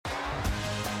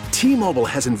T-Mobile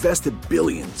has invested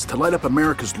billions to light up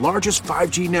America's largest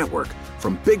 5G network,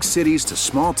 from big cities to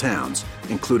small towns,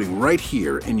 including right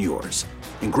here in yours.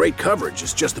 And great coverage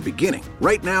is just the beginning.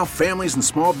 Right now, families and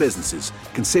small businesses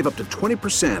can save up to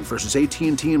 20% versus AT&T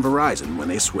and Verizon when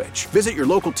they switch. Visit your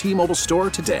local T-Mobile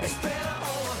store today.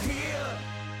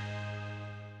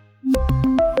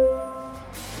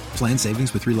 Plan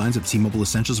savings with 3 lines of T-Mobile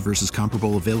Essentials versus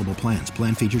comparable available plans.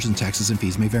 Plan features and taxes and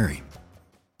fees may vary.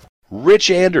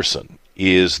 Rich Anderson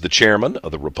is the chairman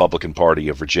of the Republican Party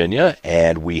of Virginia,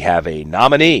 and we have a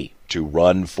nominee to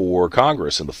run for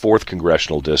Congress in the 4th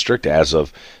Congressional District as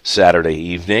of Saturday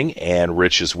evening, and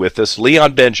Rich is with us.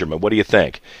 Leon Benjamin, what do you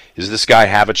think? Does this guy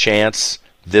have a chance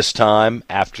this time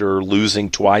after losing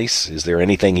twice? Is there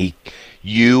anything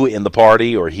you in the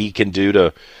party or he can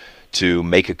do to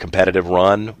make a competitive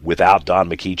run without Don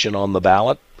McEachin on the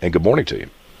ballot? And good morning to you.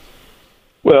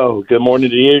 Well, good morning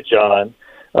to you, John.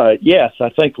 Yes, I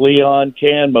think Leon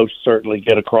can most certainly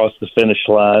get across the finish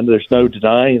line. There's no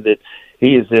denying that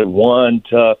he is in one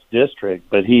tough district,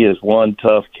 but he is one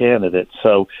tough candidate.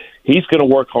 So he's going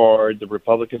to work hard. The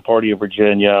Republican Party of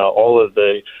Virginia, all of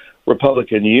the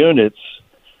Republican units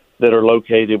that are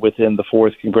located within the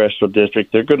 4th Congressional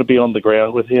District, they're going to be on the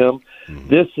ground with him. Mm-hmm.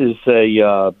 This is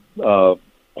a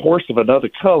horse of another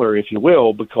color, if you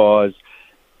will, because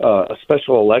a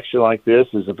special election like this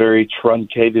is a very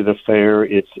truncated affair.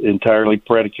 It's entirely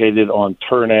predicated on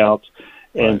turnout,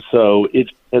 and so it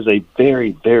has a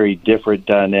very, very different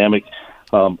dynamic.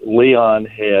 Leon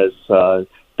has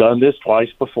done this twice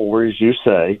before, as you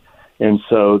say, and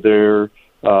so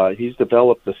he's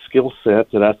developed a skill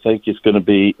set that I think is going to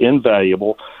be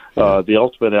invaluable. The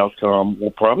ultimate outcome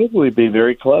will probably be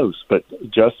very close, but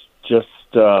just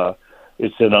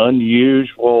it's an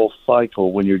unusual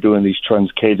cycle when you're doing these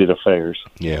truncated affairs.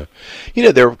 Yeah.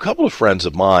 There are a couple of friends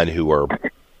of mine who are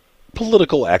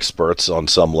political experts on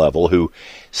some level who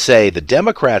say the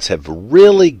Democrats have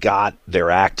really got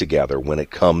their act together when it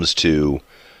comes to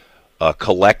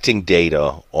collecting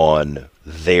data on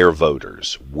their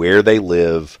voters, where they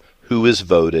live, who has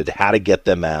voted, how to get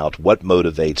them out, what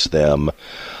motivates them.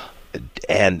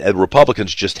 And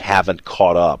Republicans just haven't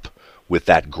caught up with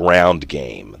that ground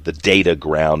game, the data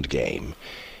ground game.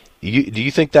 Do you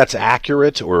think that's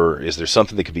accurate, or is there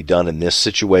something that could be done in this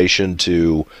situation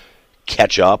to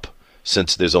catch up,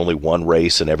 since there's only one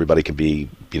race and everybody can be,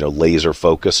 laser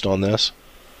focused on this?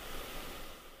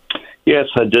 Yes,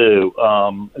 I do.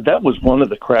 That was one of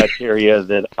the criteria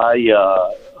that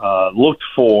I looked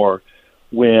for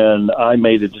when I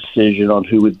made a decision on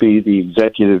who would be the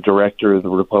executive director of the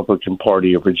Republican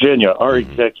Party of Virginia. Our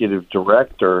executive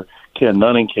director, Ken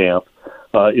Nunnenkamp,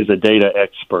 is a data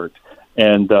expert,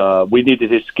 and we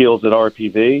needed his skills at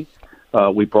RPV.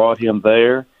 We brought him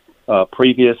there.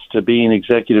 Previous to being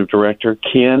executive director,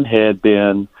 Ken had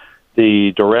been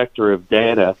the director of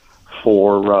data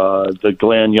for the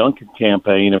Glenn Youngkin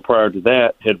campaign, and prior to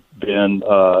that had been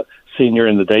senior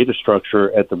in the data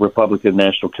structure at the Republican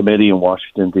National Committee in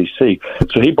Washington, D.C.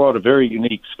 So he brought a very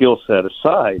unique skill set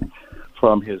aside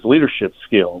from his leadership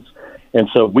skills. And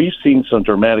so we've seen some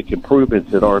dramatic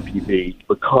improvements at RPV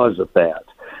because of that.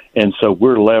 And so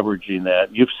we're leveraging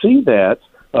that. You've seen that.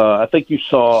 I think you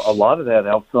saw a lot of that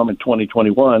outcome in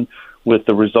 2021 with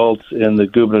the results in the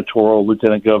gubernatorial,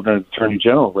 lieutenant governor, and attorney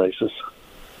general races.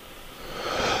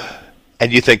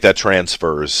 And you think that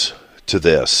transfers to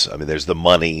this? I mean, there's the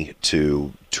money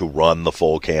to run the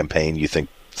full campaign. You think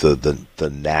the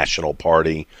national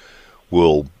party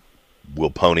will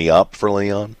pony up for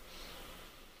Leon?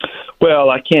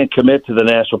 Well, I can't commit to the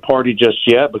national party just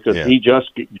yet because he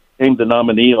just became the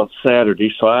nominee on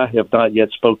Saturday, so I have not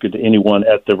yet spoken to anyone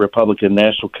at the Republican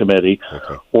National Committee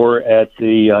or at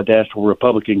the National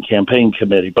Republican Campaign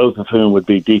Committee, both of whom would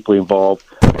be deeply involved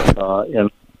in a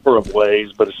number of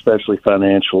ways, but especially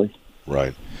financially.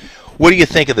 Right. What do you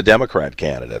think of the Democrat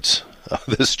candidates?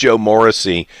 This Joe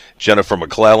Morrissey, Jennifer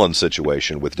McClellan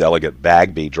situation with Delegate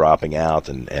Bagby dropping out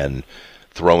and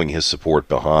throwing his support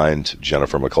behind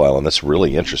Jennifer McClellan. That's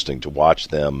really interesting to watch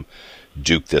them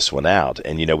duke this one out.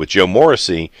 And, with Joe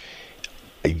Morrissey,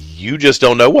 you just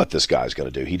don't know what this guy's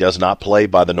going to do. He does not play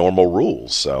by the normal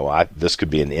rules. So this could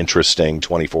be an interesting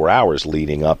 24 hours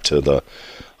leading up to the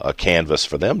canvass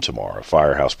for them tomorrow,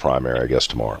 Firehouse primary, I guess,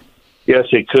 tomorrow. Yes,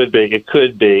 it could be. It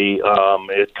could be.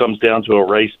 It comes down to a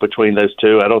race between those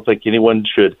two. I don't think anyone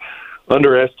should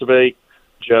underestimate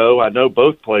Joe. I know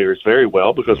both players very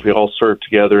well because we all served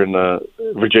together in the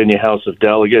Virginia House of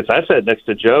Delegates. I sat next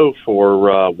to Joe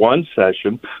for one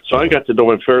session, so I got to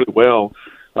know him fairly well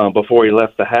before he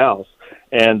left the House.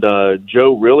 And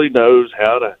Joe really knows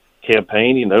how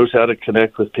campaign. He knows how to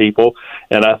connect with people.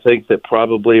 And I think that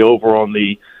probably over on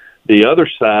the other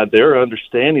side, they're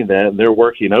understanding that, and they're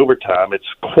working overtime. It's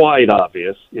quite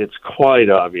obvious,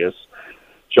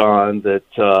 John, that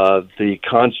the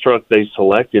construct they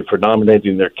selected for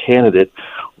nominating their candidate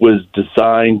was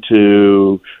designed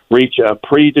to reach a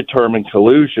predetermined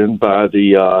collusion by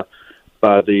the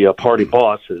party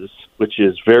bosses, which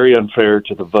is very unfair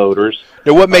to the voters.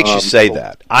 Now, what makes you say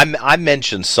that? I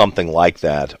mentioned something like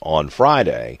that on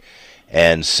Friday,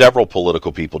 and several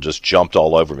political people just jumped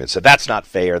all over me and said, that's not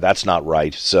fair, that's not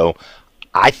right. So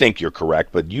I think you're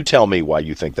correct, but you tell me why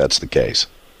you think that's the case.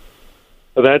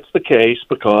 That's the case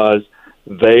because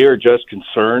they are just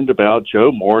concerned about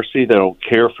Joe Morrissey. They don't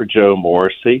care for Joe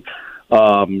Morrissey.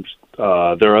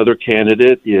 Their other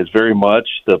candidate is very much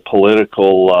the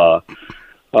political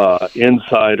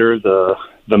insider,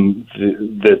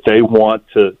 that they want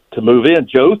to move in.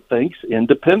 Joe thinks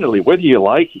independently. Whether you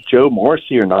like Joe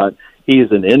Morrissey or not, he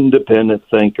is an independent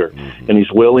thinker, and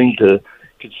he's willing to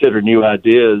consider new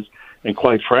ideas. And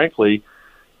quite frankly,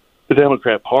 the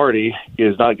Democrat Party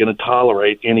is not going to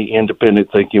tolerate any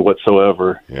independent thinking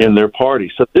whatsoever in their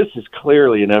party. So this is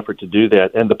clearly an effort to do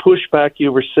that. And the pushback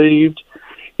you received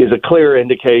is a clear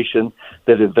indication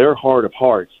that in their heart of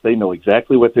hearts, they know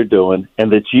exactly what they're doing,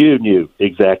 and that you knew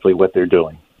exactly what they're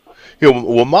doing.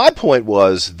 Well, my point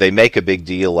was they make a big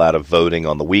deal out of voting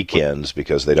on the weekends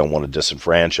because they don't want to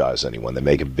disenfranchise anyone. They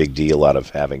make a big deal out of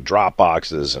having drop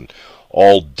boxes and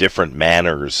all different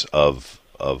manners of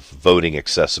voting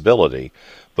accessibility.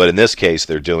 But in this case,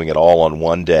 they're doing it all on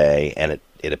one day, and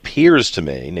it appears to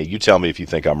me, now you tell me if you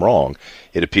think I'm wrong,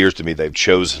 it appears to me they've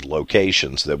chosen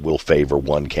locations that will favor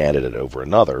one candidate over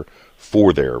another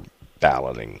for their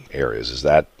balloting areas.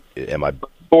 Am I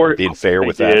being fair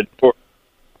with that?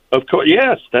 Of course,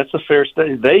 yes, that's a fair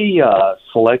statement. They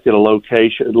selected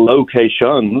locations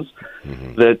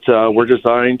that were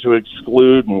designed to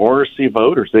exclude Morrissey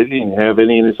voters. They didn't even have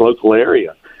any in his local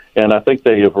area. And I think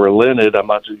they have relented. I'm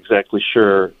not exactly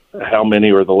sure how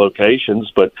many are the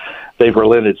locations, but they've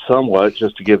relented somewhat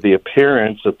just to give the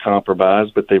appearance of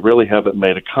compromise, but they really haven't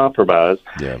made a compromise.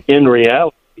 Yeah. In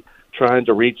reality, trying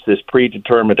to reach this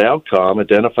predetermined outcome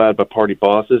identified by party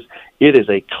bosses, it is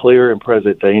a clear and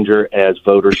present danger as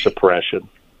voter suppression.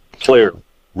 Clear.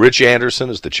 Rich Anderson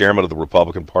is the chairman of the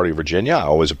Republican Party of Virginia. I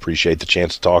always appreciate the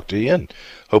chance to talk to you, and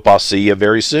hope I'll see you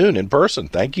very soon in person.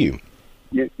 Thank you.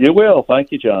 You will.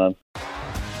 Thank you, John.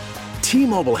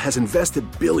 T-Mobile has invested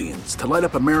billions to light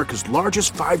up America's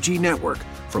largest 5G network,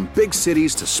 from big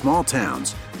cities to small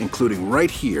towns, including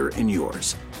right here in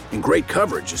yours. And great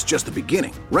coverage is just the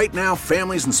beginning. Right now,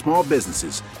 families and small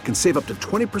businesses can save up to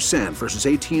 20% versus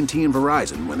AT&T and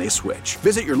Verizon when they switch.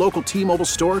 Visit your local T-Mobile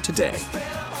store today.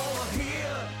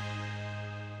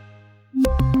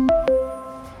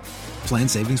 Plan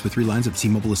savings with 3 lines of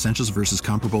T-Mobile Essentials versus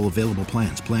comparable available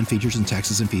plans. Plan features and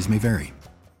taxes and fees may vary.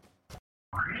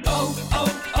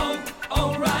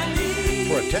 O'Reilly.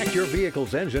 Protect your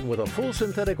vehicle's engine with a full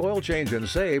synthetic oil change and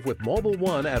save with Mobil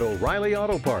 1 at O'Reilly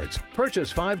Auto Parts.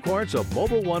 Purchase 5 quarts of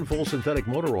Mobil 1 full synthetic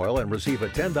motor oil and receive a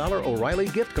 $10 O'Reilly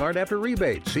gift card after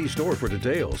rebate. See store for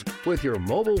details. With your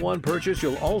Mobil 1 purchase,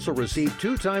 you'll also receive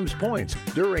 2 times points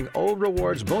during O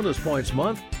Rewards Bonus Points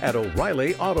Month at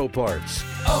O'Reilly Auto Parts.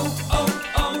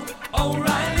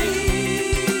 O'Reilly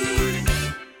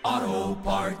Auto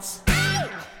Parts.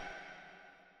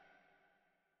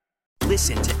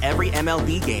 Listen to every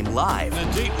MLB game live. In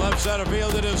the deep left center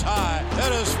field, it is high,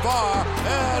 it is far,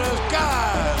 it is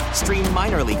gone. Stream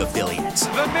minor league affiliates.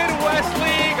 The Midwest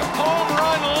League home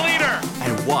run leader.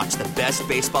 And watch the best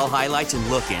baseball highlights and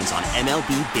look-ins on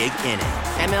MLB Big Inning.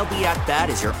 MLB At Bat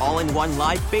is your all-in-one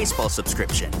live baseball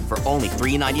subscription for only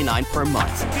 $3.99 per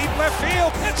month. Deep left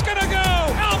field, it's gonna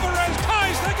go. Alvarez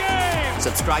ties the game.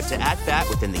 Subscribe to At Bat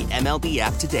within the MLB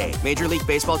app today. Major League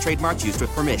Baseball trademarks used with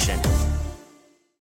permission.